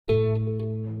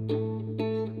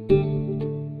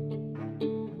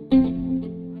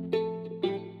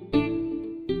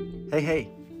Hey,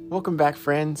 welcome back,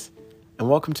 friends, and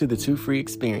welcome to the Two Free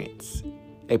Experience,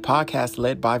 a podcast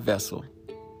led by Vessel.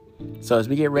 So as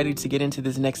we get ready to get into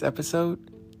this next episode,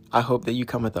 I hope that you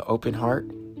come with an open heart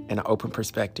and an open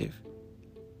perspective.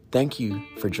 Thank you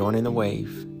for joining the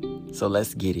wave. So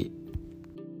let's get it.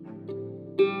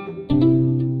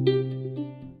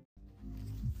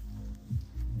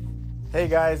 Hey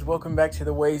guys, welcome back to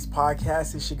the Waves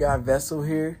podcast. It's your guy Vessel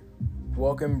here.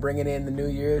 Welcome, bringing in the new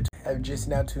year. Have just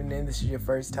now tuned in, this is your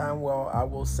first time, well, I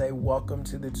will say welcome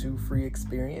to the Two Free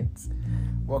Experience.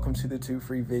 Welcome to the Two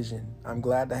Free Vision. I'm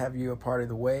glad to have you a part of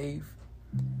the wave.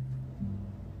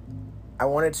 I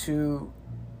wanted to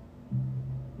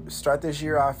start this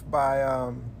year off by,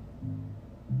 I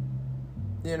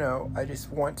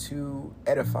just want to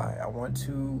edify. I want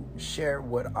to share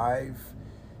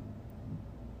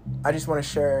I just want to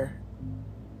share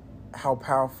how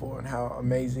powerful and how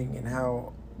amazing and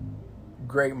how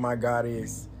great my God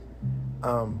is.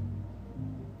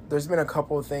 There's been a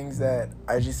couple of things that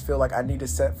I just feel like I need to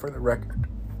set for the record.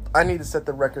 I need to set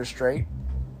the record straight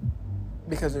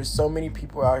because there's so many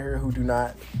people out here who do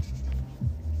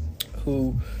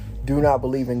not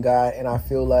believe in God, and I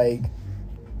feel like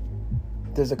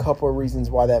there's a couple of reasons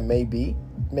why that may be.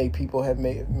 People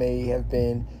may have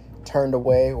been turned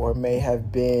away or may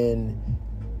have been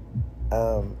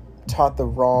taught the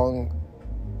wrong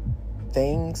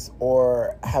things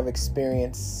or have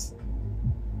experienced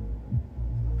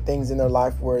things in their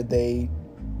life where they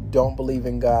don't believe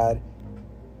in God.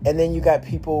 And then you got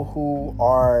people who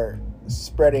are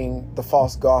spreading the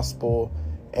false gospel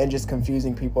and just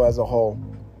confusing people as a whole.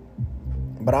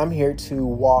 But I'm here to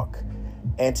walk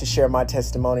and to share my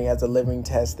testimony as a living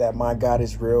test that my God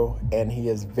is real and he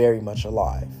is very much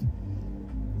alive.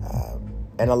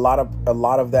 And a lot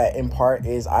of that in part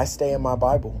is I stay in my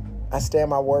Bible. I stay in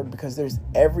my word because there is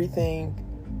everything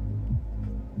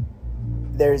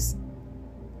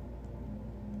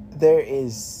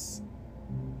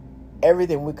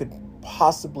we could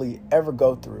possibly ever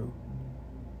go through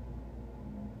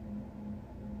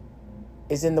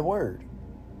is in the word.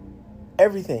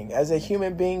 Everything. As a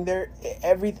human being,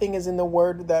 everything is in the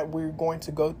word that we're going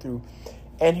to go through.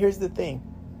 And here's the thing.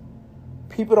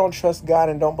 People don't trust God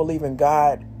and don't believe in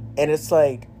God. And it's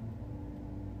like,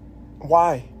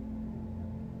 why?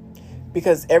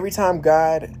 Because every time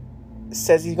God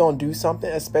says he's going to do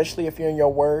something, especially if you're in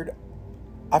your word,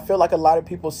 I feel like a lot of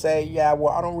people say, yeah,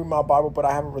 well, I don't read my Bible, but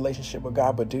I have a relationship with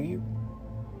God. But do you?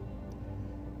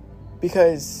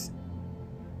 Because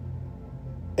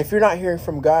if you're not hearing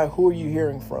from God, who are you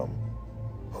hearing from?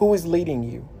 Who is leading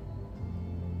you?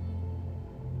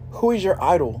 Who is your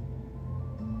idol?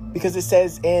 Because it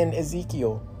says in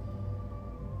Ezekiel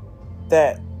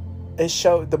that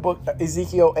the book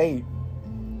Ezekiel 8,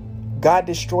 God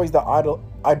destroys the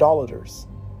idolaters.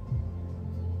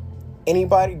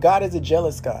 God is a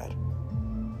jealous God.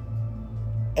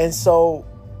 And so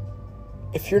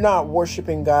if you're not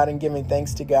worshiping God and giving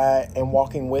thanks to God and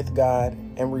walking with God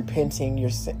and repenting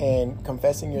and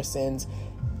confessing your sins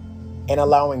and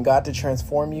allowing God to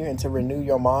transform you and to renew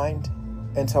your mind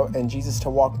and Jesus to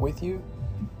walk with you,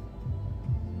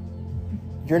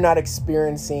 you're not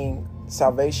experiencing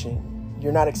salvation.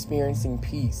 You're not experiencing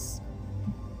peace.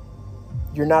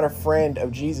 You're not a friend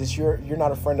of Jesus. You're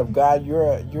not a friend of God.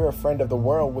 You're a friend of the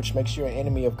world, which makes you an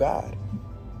enemy of God.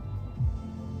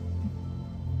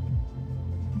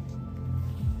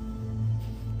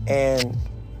 And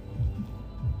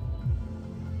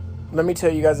let me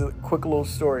tell you guys a quick little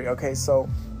story. Okay, so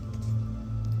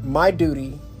my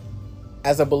duty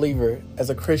as a believer, as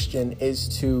a Christian, is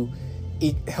to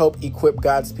help equip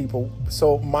God's people.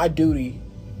 So my duty,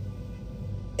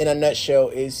 in a nutshell,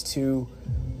 is to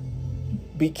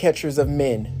be catchers of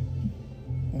men.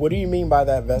 What do you mean by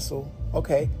that, Vessel?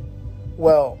 Okay,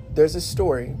 well, there's a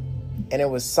story, and it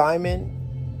was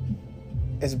Simon,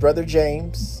 his brother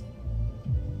James,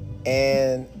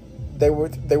 and they were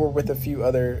with a few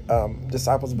other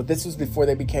disciples, but this was before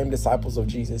they became disciples of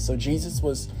Jesus. So Jesus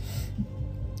was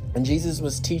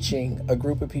teaching a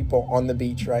group of people on the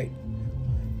beach, right?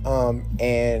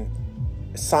 And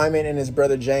Simon and his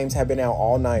brother James had been out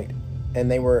all night,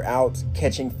 and they were out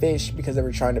catching fish because they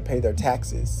were trying to pay their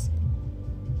taxes.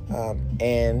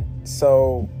 And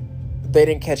so they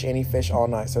didn't catch any fish all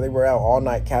night. So they were out all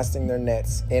night casting their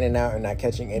nets in and out and not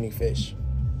catching any fish.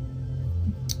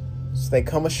 So they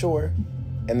come ashore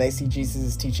and they see Jesus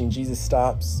is teaching. Jesus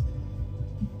stops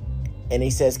and he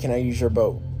says, "Can I use your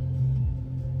boat?"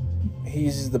 He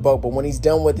uses the boat, but when he's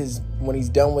done with his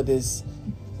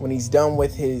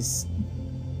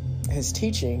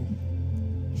teaching,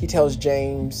 he tells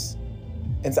James,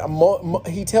 and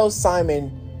he tells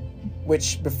Simon,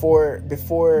 which before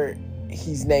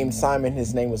he's named Simon,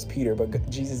 his name was Peter, but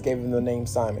Jesus gave him the name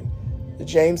Simon.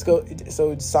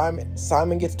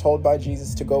 Simon gets told by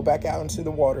Jesus to go back out into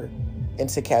the water and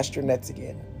to cast your nets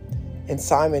again. And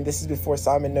Simon, this is before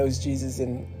Simon knows Jesus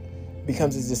and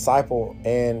becomes his disciple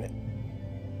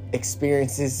and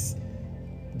experiences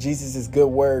Jesus' good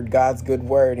word, God's good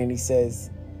word. And he says,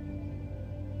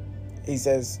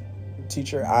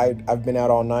 teacher, I've been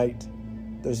out all night.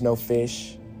 There's no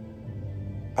fish.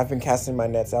 I've been casting my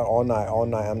nets out all night.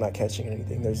 I'm not catching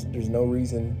anything. There's no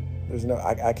reason.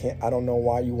 I don't know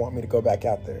why you want me to go back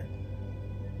out there.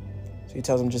 So he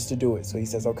tells him just to do it. So he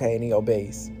says, okay. And he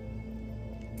obeys.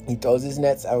 He throws his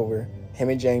nets over. Him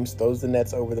and James throws the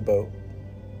nets over the boat.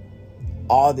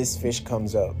 All this fish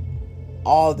comes up.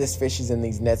 All this fish is in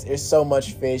these nets. There's so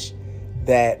much fish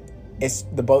that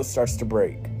the boat starts to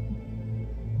break.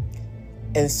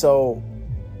 And so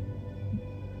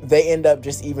they end up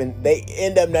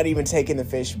not even taking the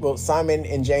fish. Well, Simon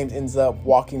and James ends up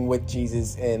walking with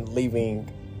Jesus and leaving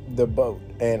the boat.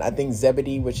 And I think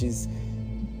Zebedee was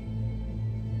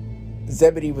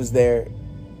there.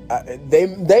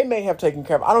 They may have taken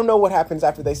care of. I don't know what happens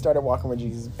after they started walking with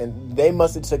Jesus, and they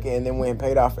must have took it and then went and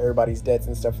paid off everybody's debts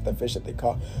and stuff with the fish that they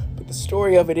caught. But the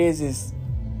story of it is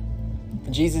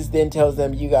Jesus then tells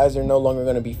them, you guys are no longer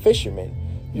going to be fishermen.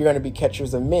 You're going to be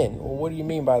catchers of men. Well, what do you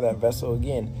mean by that, Vessel,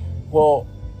 again? Well,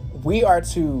 we are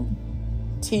to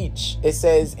teach. It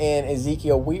says in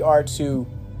Ezekiel, we are to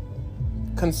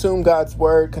consume God's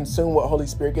word, consume what Holy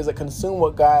Spirit gives us, consume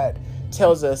what God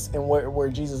tells us and where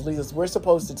Jesus leads us. We're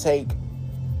supposed to take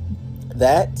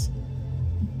that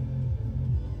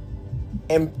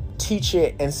and teach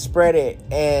it and spread it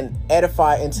and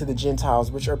edify into the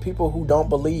Gentiles, which are people who don't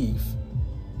believe.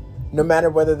 No matter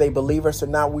whether they believe us or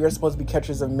not, we are supposed to be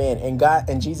catchers of men.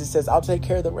 And Jesus says, I'll take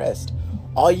care of the rest.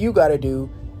 All you got to do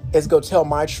is go tell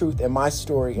my truth and my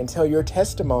story and tell your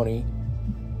testimony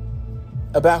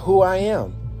about who I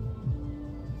am.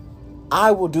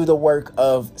 I will do the work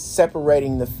of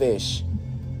separating the fish.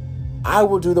 I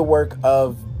will do the work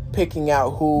of picking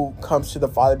out who comes to the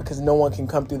Father, because no one can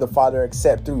come through the Father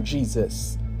except through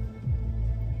Jesus.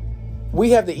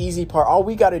 We have the easy part. All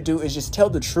we got to do is just tell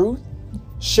the truth,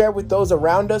 share with those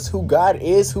around us who God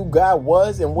is, who God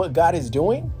was, and what God is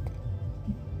doing.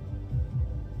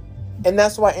 And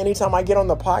that's why anytime I get on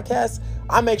the podcast,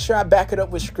 I make sure I back it up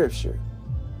with scripture.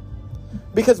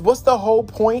 Because what's the whole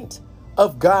point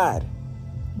of God?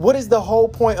 What is the whole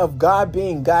point of God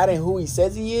being God and who he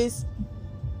says he is?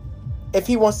 If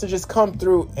he wants to just come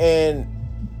through and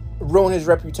ruin his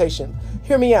reputation.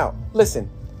 Hear me out. Listen.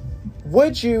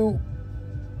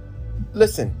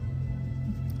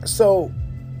 So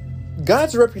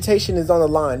God's reputation is on the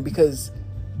line because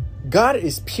God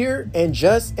is pure and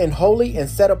just and holy and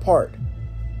set apart.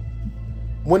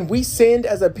 When we sinned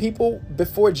as a people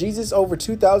before Jesus over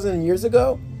 2,000 years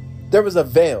ago, there was a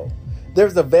veil. There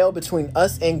was a veil between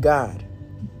us and God.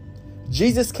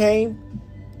 Jesus came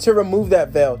to remove that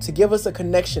veil, to give us a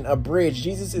connection, a bridge.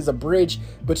 Jesus is a bridge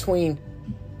between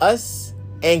us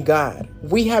and God.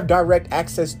 We have direct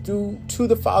access to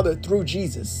the Father through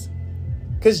Jesus,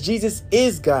 because Jesus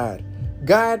is God.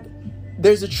 God,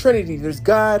 there's a Trinity. There's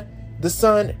God, the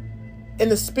Son,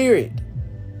 and the Spirit.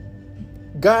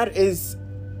 God is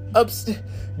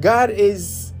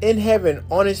in heaven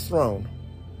on his throne,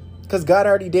 because God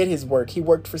already did his work. He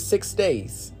worked for 6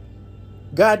 days.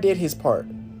 God did his part.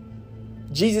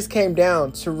 Jesus came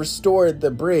down to restore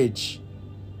the bridge.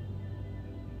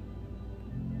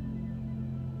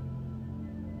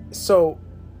 So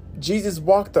Jesus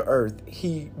walked the earth.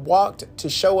 He walked to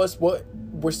show us what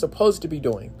we're supposed to be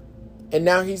doing. And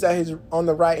now he's on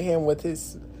the right hand with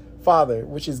his Father,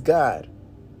 which is God,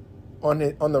 on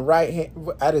the right hand,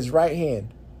 at his right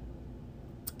hand.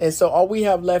 And so all we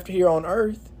have left here on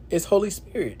earth is Holy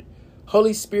Spirit.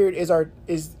 Holy Spirit is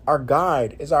our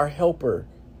guide, is our helper.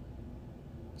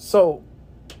 So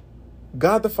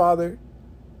God the Father,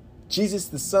 Jesus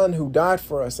the Son, who died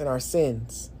for us in our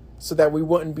sins so that we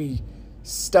wouldn't be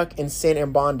stuck in sin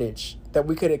and bondage, that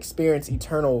we could experience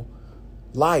eternal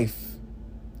life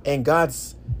and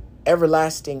God's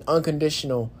everlasting,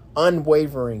 unconditional,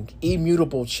 unwavering,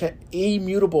 immutable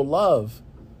love.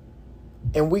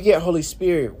 And we get Holy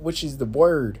Spirit, which is the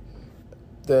word.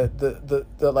 I did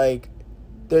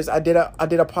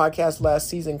a podcast last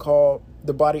season called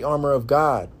The Body Armor of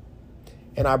God.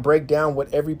 And I break down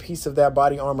what every piece of that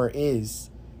body armor is.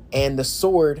 And the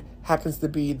sword happens to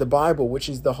be the Bible, which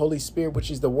is the Holy Spirit, which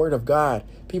is the word of God.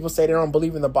 People say they don't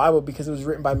believe in the Bible because it was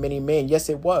written by many men. Yes,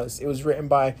 it was. It was written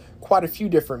by quite a few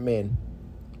different men.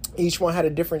 Each one had a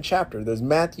different chapter. There's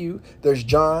Matthew, there's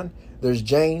John, there's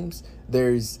James,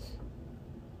 there's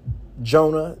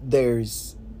Jonah,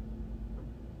 there's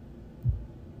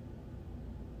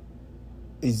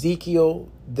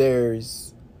Ezekiel,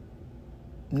 there's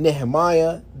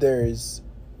Nehemiah, there's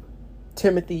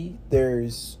Timothy,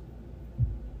 there's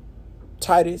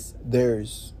Titus,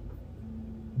 there's...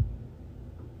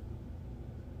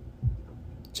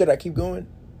 Should I keep going?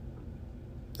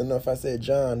 I don't know if I said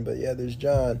John, but yeah, there's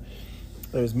John.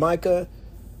 There's Micah,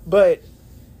 but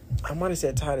I might have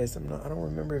said Titus. I don't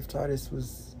remember if Titus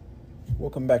was... We'll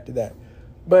come back to that.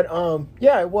 But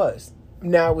yeah, it was.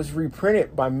 Now it was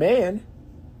reprinted by man,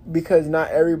 because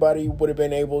not everybody would have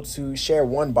been able to share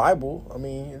one Bible. I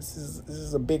mean, this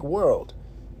is a big world.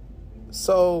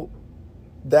 So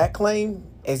that claim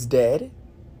is dead.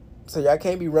 So y'all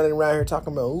can't be running around here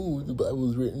talking about, oh, the Bible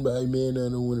was written by man, I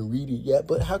don't want to read it yet.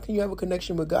 But how can you have a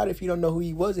connection with God if you don't know who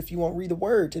he was, if you won't read the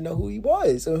word to know who he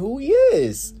was and who he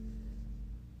is?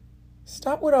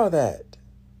 Stop with all that.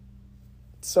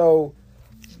 So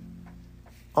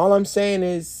all I'm saying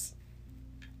is,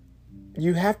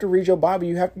 you have to read your Bible.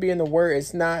 You have to be in the Word.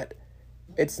 It's not,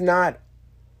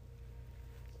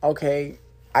 okay,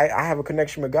 I have a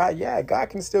connection with God. Yeah, God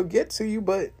can still get to you,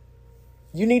 but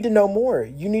you need to know more.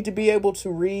 You need to be able to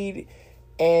read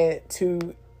and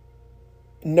to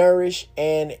nourish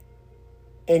and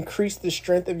increase the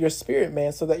strength of your spirit,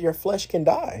 man, so that your flesh can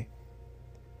die.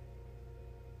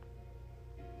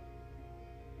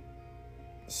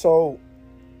 So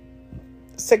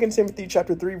 2 Timothy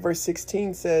chapter 3, verse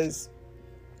 16 says,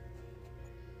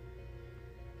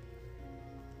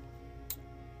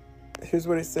 here's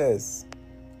what it says.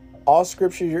 All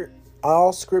scripture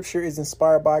is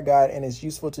inspired by God and is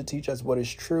useful to teach us what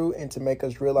is true and to make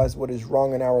us realize what is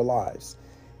wrong in our lives.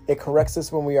 It corrects us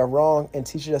when we are wrong and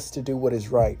teaches us to do what is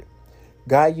right.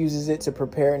 God uses it to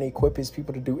prepare and equip his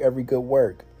people to do every good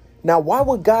work. Now, why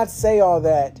would God say all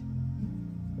that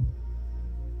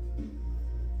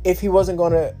if he wasn't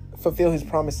going to fulfill his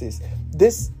promises?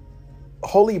 This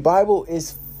Holy Bible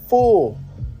is full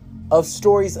of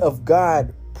stories of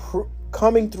God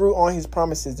coming through on his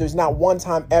promises. There's not one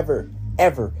time ever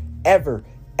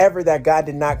that God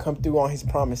did not come through on his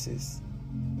promises.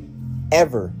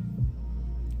 Ever.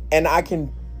 And I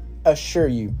can assure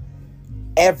you,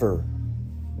 ever.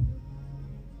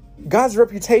 God's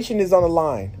reputation is on the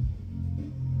line.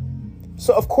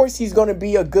 So of course he's going to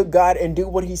be a good God and do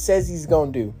what he says he's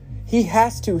going to do. He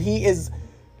has to. He is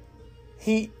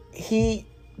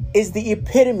the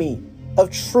epitome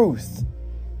of truth.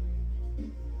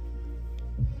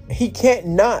 He can't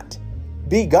not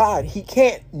be God. He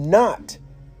can't not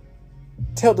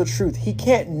tell the truth. He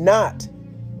can't not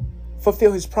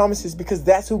fulfill his promises, because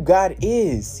that's who God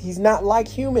is. He's not like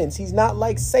humans. He's not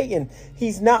like Satan.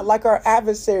 He's not like our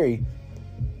adversary.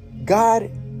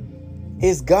 God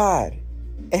is God,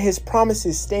 and his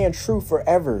promises stand true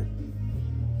forever.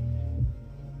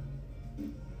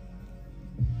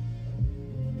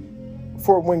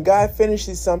 For when God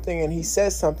finishes something and he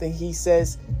says something, he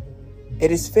says,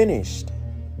 it is finished.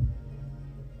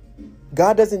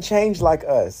 God doesn't change like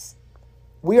us.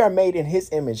 We are made in his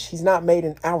image. He's not made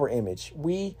in our image.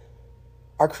 We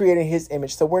are created in his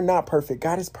image. So we're not perfect.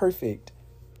 God is perfect.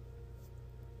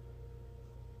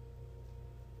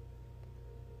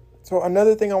 So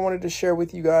another thing I wanted to share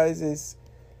with you guys is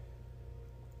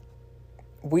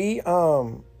we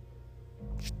got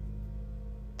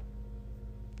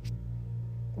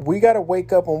to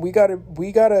wake up, and we got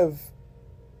to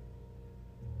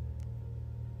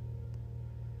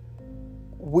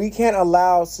we can't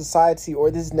allow society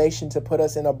or this nation to put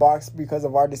us in a box because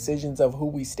of our decisions of who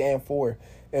we stand for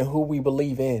and who we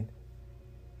believe in.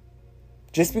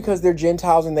 Just because they're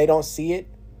Gentiles and they don't see it,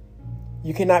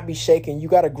 you cannot be shaken. You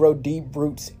got to grow deep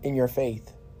roots in your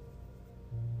faith.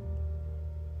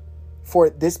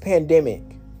 For this pandemic,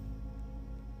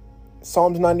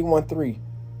 Psalms 91:3,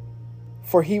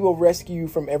 for he will rescue you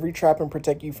from every trap and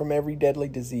protect you from every deadly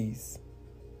disease.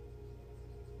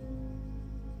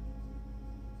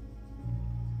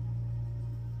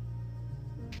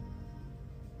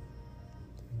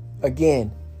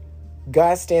 Again,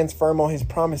 God stands firm on his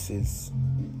promises.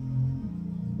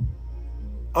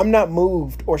 I'm not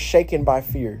moved or shaken by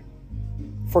fear,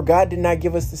 for God did not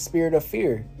give us the spirit of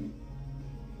fear.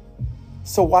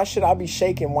 So why should I be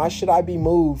shaken? Why should I be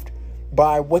moved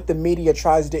by what the media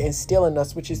tries to instill in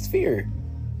us, which is fear?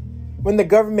 When the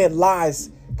government lies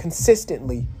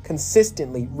consistently,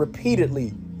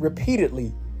 repeatedly,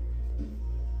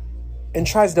 and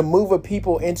tries to move a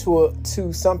people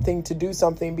to something, to do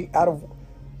something out of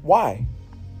why?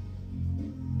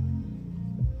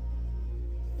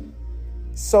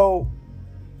 So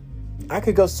I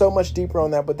could go so much deeper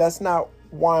on that, but that's not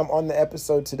why I'm on the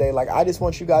episode today. Like, I just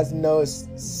want you guys to know,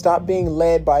 stop being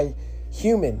led by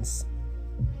humans.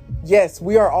 Yes,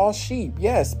 we are all sheep.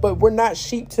 Yes, but we're not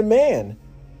sheep to man.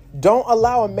 Don't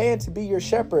allow a man to be your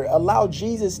shepherd. Allow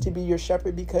Jesus to be your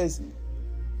shepherd, because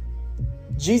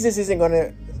Jesus isn't going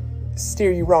to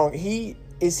steer you wrong. He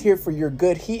is here for your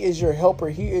good. He is your helper.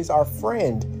 He is our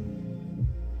friend.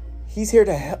 He's here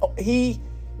to help. He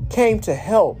came to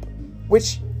help,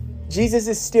 which Jesus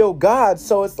is still God.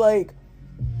 So it's like,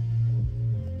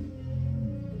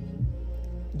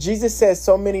 Jesus says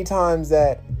so many times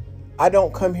that I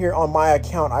don't come here on my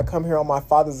account. I come here on my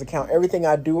Father's account. Everything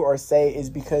I do or say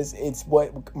is because it's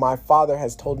what my Father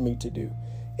has told me to do.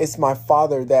 It's my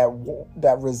Father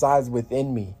that resides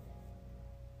within me.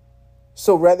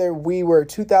 So whether we were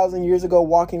 2,000 years ago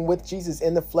walking with Jesus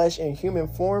in the flesh in human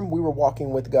form, we were walking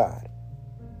with God.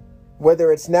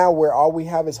 Whether it's now where all we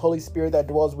have is Holy Spirit that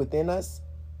dwells within us,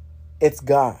 it's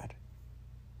God.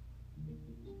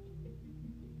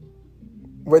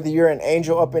 Whether you're an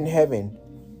angel up in heaven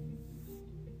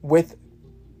with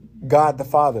God the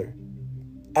Father,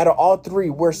 out of all three,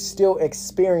 we're still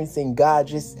experiencing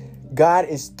God. God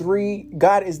is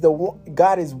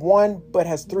one, but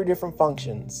has three different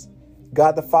functions.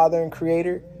 God the Father and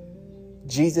Creator,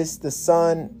 Jesus the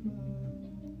Son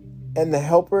and the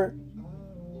Helper,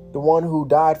 the one who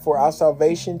died for our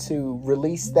salvation to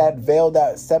release that veil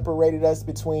that separated us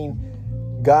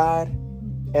between God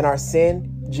and our sin.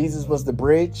 Jesus was the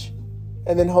bridge.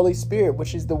 And then Holy Spirit,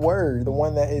 which is the Word, the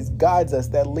one that guides us,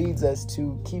 that leads us,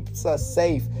 to keeps us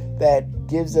safe, that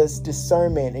gives us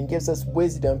discernment and gives us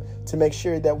wisdom to make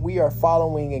sure that we are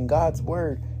following in God's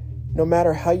Word. No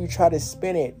matter how you try to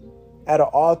spin it, out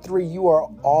of all three,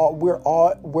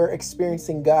 we're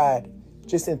experiencing God,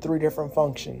 just in three different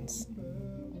functions.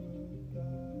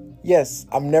 Yes,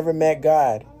 I've never met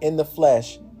God in the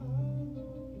flesh,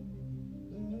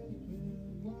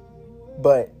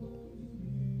 but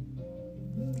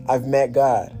I've met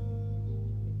God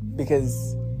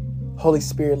because Holy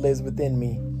Spirit lives within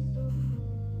me.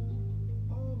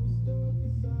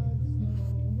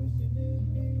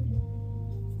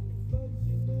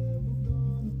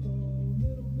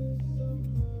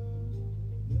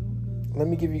 Let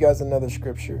me give you guys another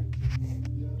scripture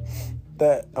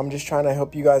that I'm just trying to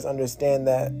help you guys understand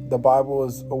that the Bible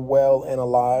is well and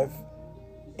alive,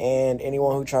 and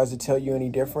anyone who tries to tell you any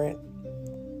different,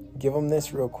 give them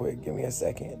this real quick. Give me a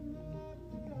second.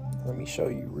 Let me show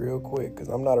you real quick, because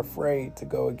I'm not afraid to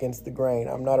go against the grain.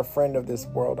 I'm not a friend of this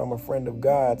world. I'm a friend of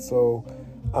God. So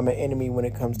I'm an enemy when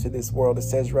it comes to this world. It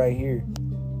says right here,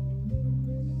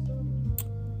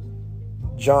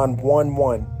 John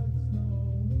 1:1.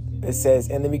 It says,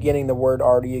 in the beginning, the Word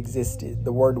already existed.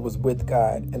 The Word was with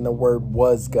God, and the Word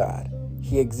was God.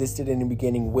 He existed in the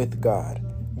beginning with God.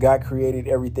 God created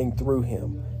everything through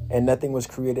him, and nothing was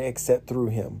created except through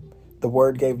him. The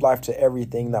Word gave life to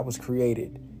everything that was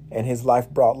created, and his life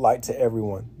brought light to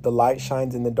everyone. The light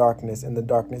shines in the darkness, and the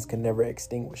darkness can never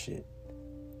extinguish it.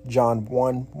 John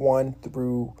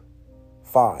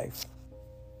 1:1-5.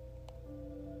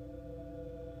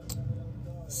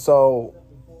 So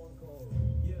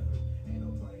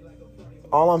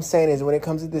all I'm saying is, when it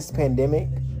comes to this pandemic,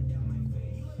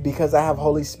 because I have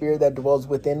Holy Spirit that dwells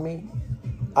within me,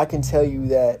 I can tell you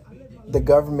that the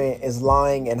government is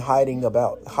lying and hiding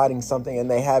something, and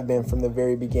they have been from the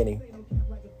very beginning.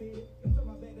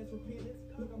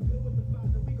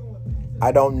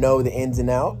 I don't know the ins and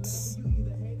outs,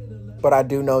 but I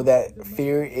do know that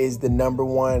fear is the number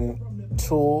one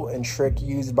tool and trick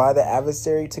used by the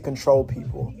adversary to control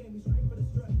people.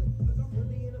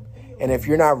 And if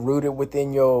you're not rooted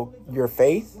within your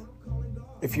faith,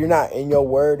 if you're not in your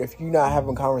word, if you're not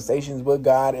having conversations with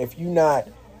God, if you're not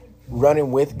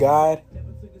running with God,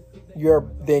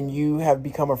 then you have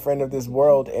become a friend of this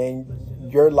world,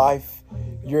 and your life,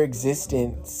 your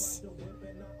existence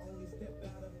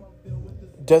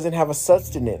doesn't have a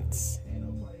sustenance.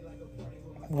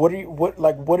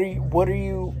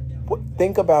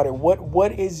 Think about it.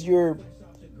 What is your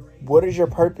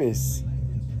purpose?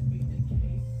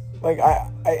 Like,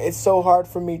 it's so hard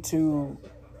for me to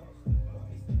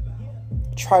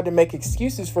try to make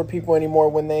excuses for people anymore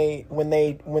when they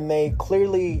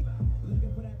clearly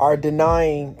are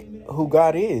denying who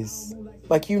God is.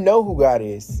 Like, you know who God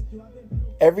is.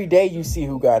 Every day you see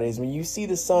who God is. When you see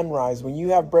the sunrise, when you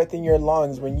have breath in your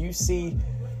lungs, when you see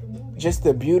just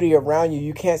the beauty around you,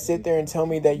 you can't sit there and tell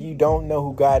me that you don't know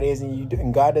who God is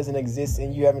and God doesn't exist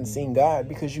and you haven't seen God,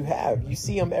 because you have. You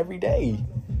see him every day.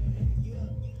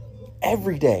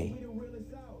 Every day.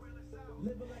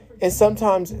 And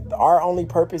sometimes our only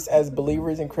purpose as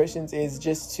believers and Christians is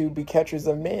just to be catchers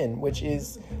of men, which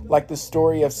is like the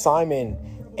story of Simon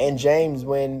and James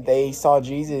when they saw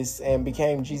Jesus and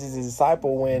became Jesus'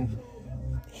 disciple, when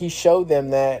he showed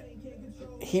them that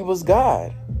he was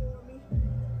God.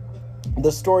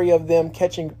 The story of them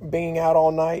being out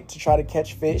all night to try to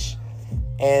catch fish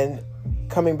and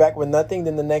coming back with nothing.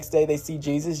 Then the next day they see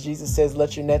Jesus. Jesus says,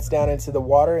 let your nets down into the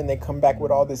water, and they come back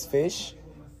with all this fish.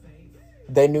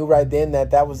 They knew right then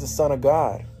that that was the Son of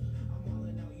God.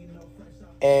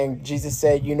 And Jesus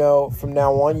said, from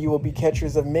now on, you will be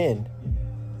catchers of men.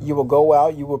 You will go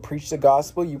out, you will preach the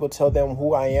gospel, you will tell them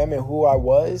who I am and who I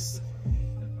was.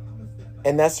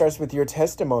 And that starts with your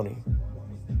testimony.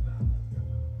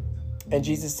 And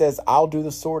Jesus says, I'll do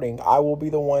the sorting. I will be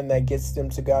the one that gets them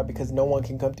to God, because no one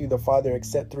can come through the Father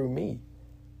except through me.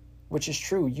 Which is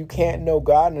true. You can't know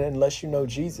God unless you know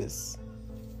Jesus.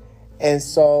 And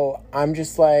so I'm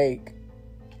just like,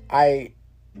 I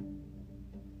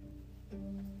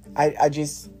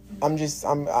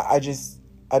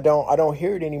don't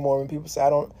hear it anymore when people say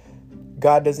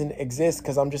God doesn't exist,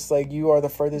 because I'm just like, you are the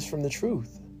furthest from the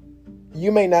truth.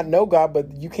 You may not know God,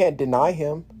 but you can't deny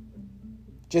him.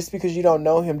 Just because you don't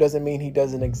know him doesn't mean he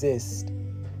doesn't exist.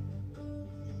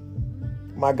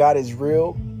 My God is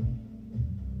real,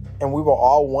 and we will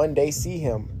all one day see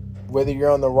him. Whether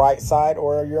you're on the right side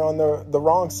or you're on the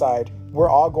wrong side, we're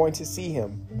all going to see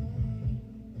him.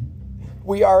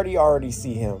 We already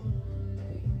see him.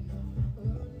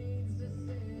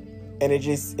 And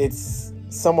it's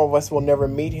some of us will never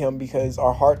meet him because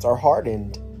our hearts are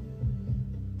hardened.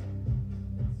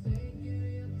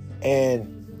 And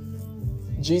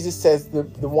Jesus says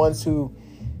the ones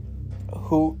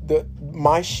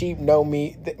my sheep know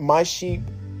me, my sheep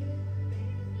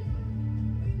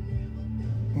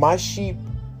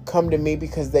come to me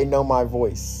because they know my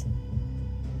voice.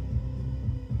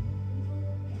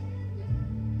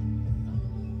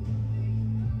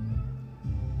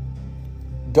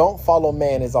 Don't follow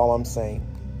man is all I'm saying.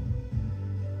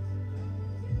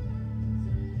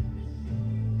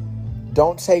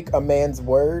 Don't take a man's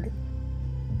word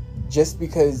just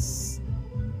because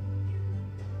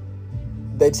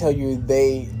they tell you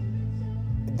they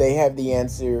have the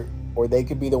answer, or they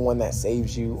could be the one that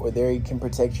saves you, or they can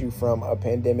protect you from a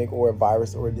pandemic or a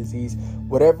virus or a disease,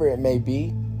 whatever it may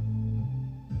be.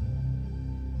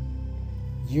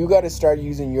 You got to start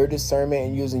using your discernment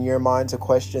and using your mind to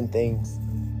question things.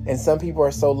 And some people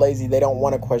are so lazy, they don't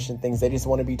want to question things. They just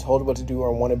want to be told what to do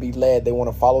or want to be led. They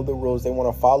want to follow the rules.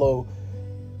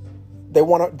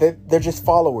 They're just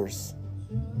followers.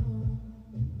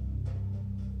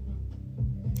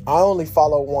 I only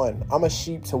follow one. I'm a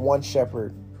sheep to one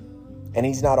shepherd, and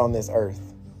he's not on this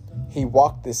earth. He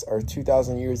walked this earth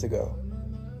 2,000 years ago.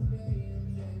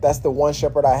 That's the one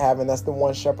shepherd I have, and that's the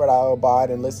one shepherd I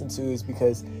abide and listen to, is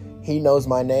because he knows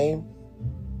my name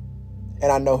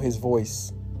and I know his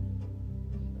voice.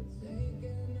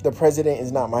 The president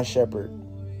is not my shepherd.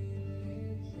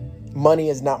 Money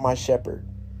is not my shepherd.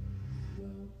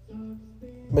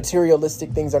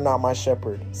 Materialistic things are not my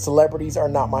shepherd. Celebrities are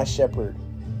not my shepherd.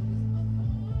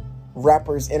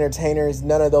 Rappers, entertainers,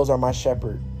 none of those are my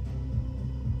shepherd.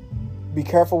 Be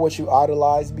careful what you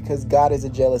idolize, because God is a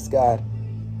jealous God.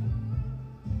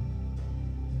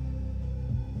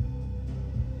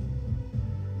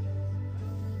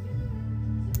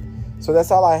 So that's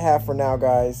all I have for now,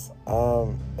 guys.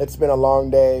 It's been a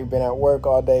long day. Been at work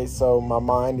all day, so my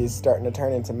mind is starting to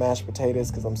turn into mashed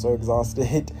potatoes because I'm so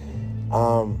exhausted.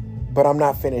 But I'm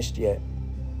not finished yet.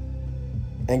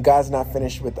 And God's not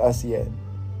finished with us yet.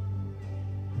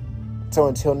 So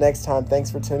until next time,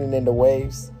 thanks for tuning into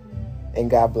Waves, and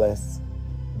God bless.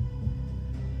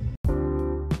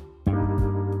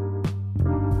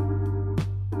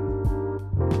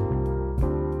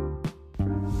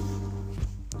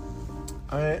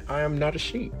 I am not a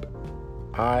sheep.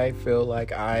 I feel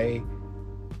like I'm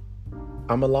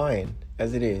a lion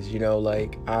as it is,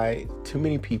 too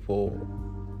many people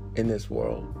in this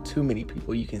world, too many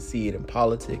people. You can see it in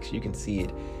politics. You can see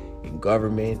it in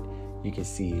government. You can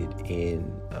see it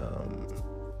in,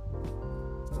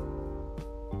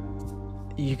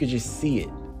 you could just see it.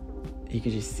 You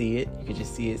could just see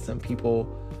it. Some people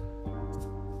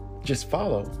just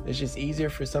follow. It's just easier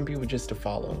for some people just to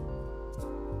follow.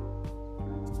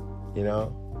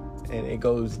 And it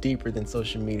goes deeper than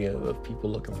social media of people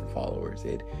looking for followers.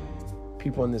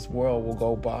 People in this world will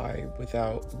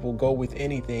go with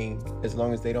anything as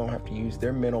long as they don't have to use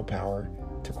their mental power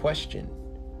to question.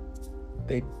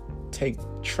 They take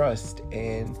trust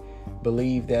and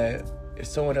believe that if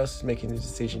someone else is making the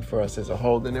decision for us as a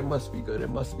whole, then it must be good. It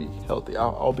must be healthy.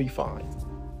 I'll be fine.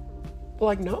 But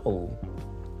like, no.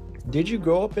 Did you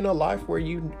grow up in a life where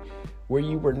you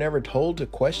were never told to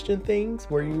question things,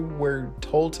 where you were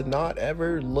told to not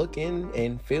ever look in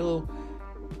and feel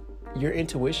your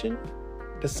intuition?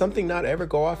 Does something not ever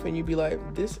go off and you be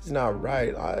like, this is not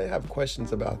right, I have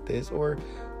questions about this? Or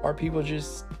are people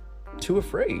just too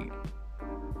afraid?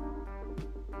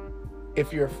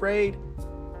 If you're afraid,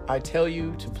 I tell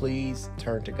you to please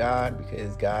turn to God,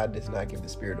 because God does not give the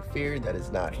spirit of fear. That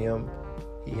is not him.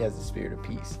 He has the spirit of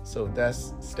peace. So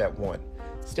that's step one.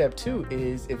 Step two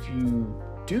is, if you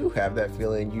do have that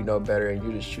feeling, you know better, and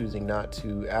you're just choosing not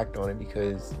to act on it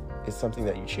because it's something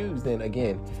that you choose, then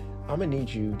again, I'm gonna need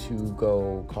you to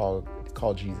go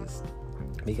call Jesus,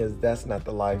 because that's not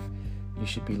the life you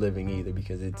should be living either,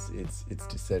 because it's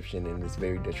deception, and it's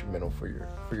very detrimental for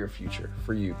your future,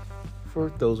 for you, for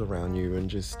those around you, and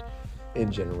just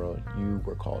in general. You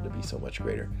were called to be so much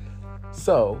greater.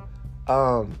 So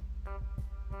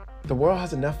the world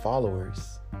has enough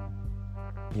followers,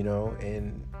 you know,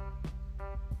 and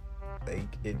like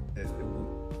it's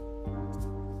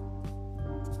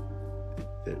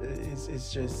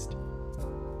just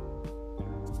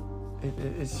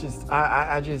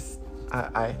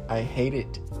I hate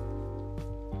it,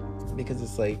 because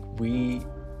it's like,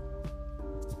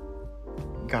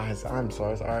 guys, I'm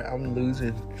sorry, I'm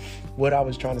losing what I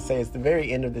was trying to say. It's the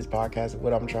very end of this podcast of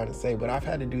what I'm trying to say, but I've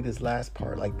had to do this last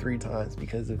part like 3 times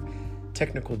because of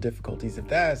technical difficulties. If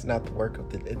that is not the work of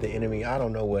the enemy, I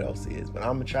don't know what else is. But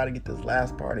I'm gonna try to get this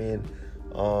last part in,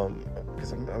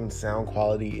 because I'm sound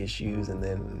quality issues, and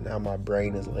then now my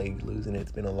brain is like losing it.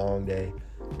 It's been a long day,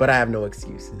 but I have no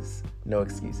excuses. I'm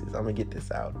gonna get this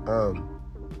out.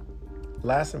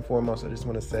 Last and foremost, I just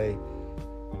want to say,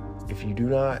 if you do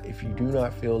not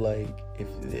feel like,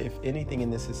 if anything in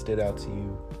this has stood out to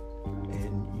you,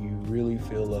 and you really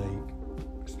feel like,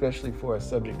 especially for a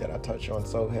subject that I touch on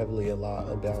so heavily a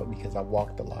lot about, because I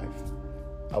walked the life.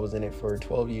 I was in it for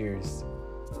 12 years.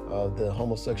 The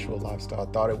homosexual lifestyle. I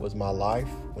thought it was my life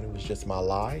when it was just my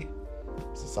lie.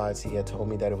 Society had told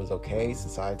me that it was okay.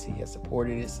 Society had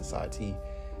supported it. Society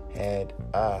had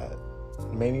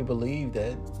made me believe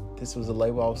that this was a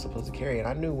label I was supposed to carry. And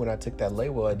I knew when I took that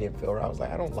label, I didn't feel right. I was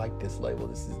like, I don't like this label.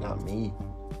 This is not me.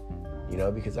 You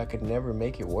know, because I could never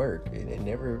make it work. It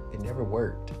never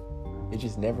worked. It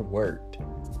just never worked.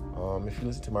 If you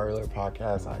listen to my earlier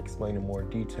podcast, I explain in more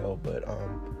detail, but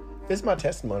this is my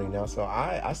testimony now. So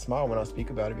I smile when I speak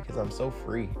about it, because I'm so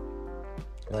free.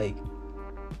 Like,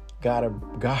 God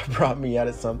brought me out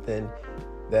of something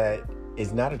that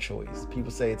is not a choice. People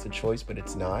say it's a choice, but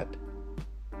it's not.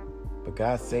 But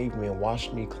God saved me and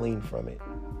washed me clean from it.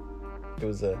 It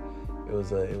was a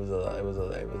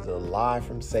lie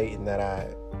from Satan that I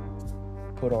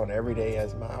put on every day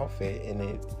as my outfit,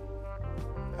 and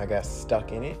I got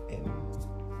stuck in it, and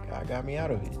God got me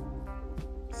out of it.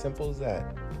 Simple as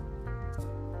that.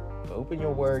 But open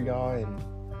your word, y'all, and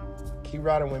keep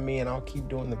riding with me, and I'll keep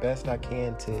doing the best I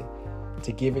can to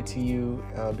give it to you,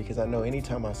 because I know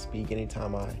anytime I speak,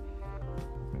 anytime I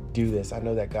do this, I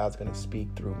know that God's going to speak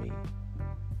through me.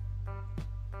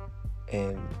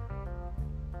 And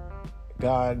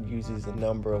God uses a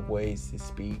number of ways to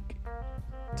speak,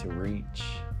 to reach,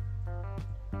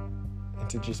 and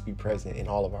to just be present in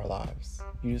all of our lives.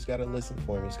 You just got to listen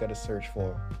for him. You just got to search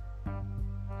for him.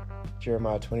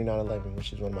 Jeremiah 29:11,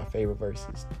 which is one of my favorite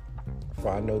verses. For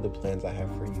I know the plans I have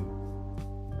for you.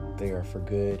 They are for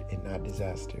good and not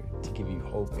disaster, to give you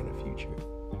hope in a future.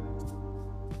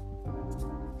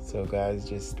 So guys,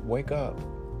 just wake up.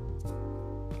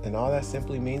 And all that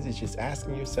simply means is just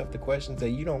asking yourself the questions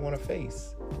that you don't want to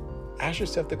face. Ask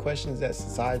yourself the questions that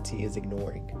society is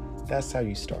ignoring. That's how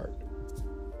you start.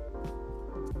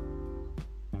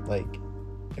 Like,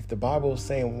 if the Bible is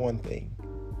saying one thing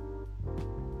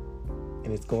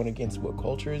and it's going against what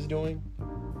culture is doing,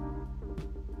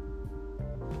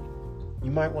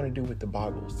 you might want to do what the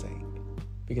Bible is saying.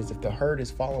 Because if the herd is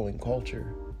following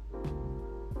culture,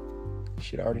 you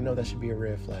should already know that should be a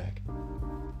red flag.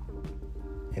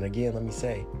 And again, let me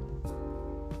say,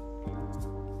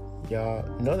 y'all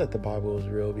know that the Bible is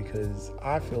real, because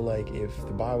I feel like if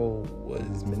the Bible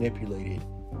was manipulated,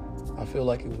 I feel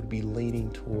like it would be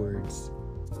leaning towards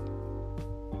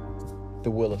the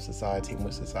will of society and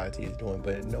what society is doing.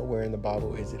 But nowhere in the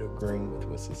Bible is it agreeing with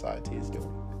what society is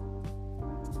doing.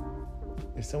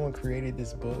 If someone created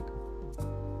this book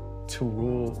to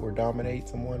rule or dominate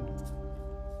someone,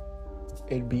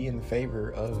 it'd be in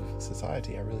favor of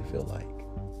society, I really feel like.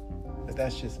 But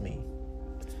that's just me.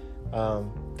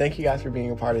 Thank you guys for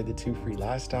being a part of the Two Free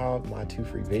lifestyle, my Two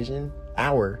Free vision,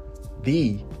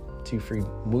 the Two Free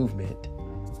movement.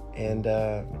 And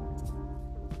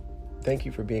Thank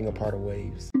you for being a part of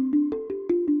Waves.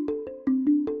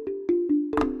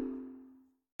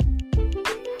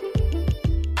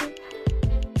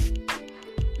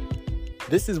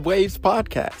 This is Waves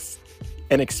Podcast,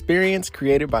 an experience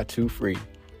created by Two Free.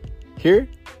 Here,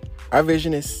 our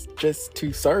vision is just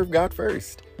to serve God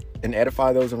first and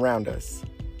edify those around us.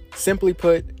 Simply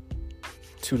put,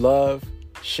 to love,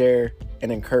 share,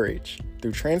 and encourage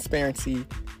through transparency,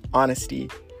 honesty,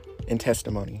 and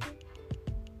testimony.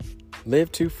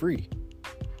 Live Two Free.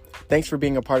 Thanks for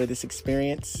being a part of this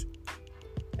experience,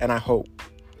 and I hope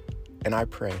and I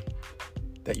pray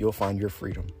that you'll find your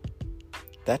freedom.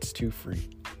 That's Two Free.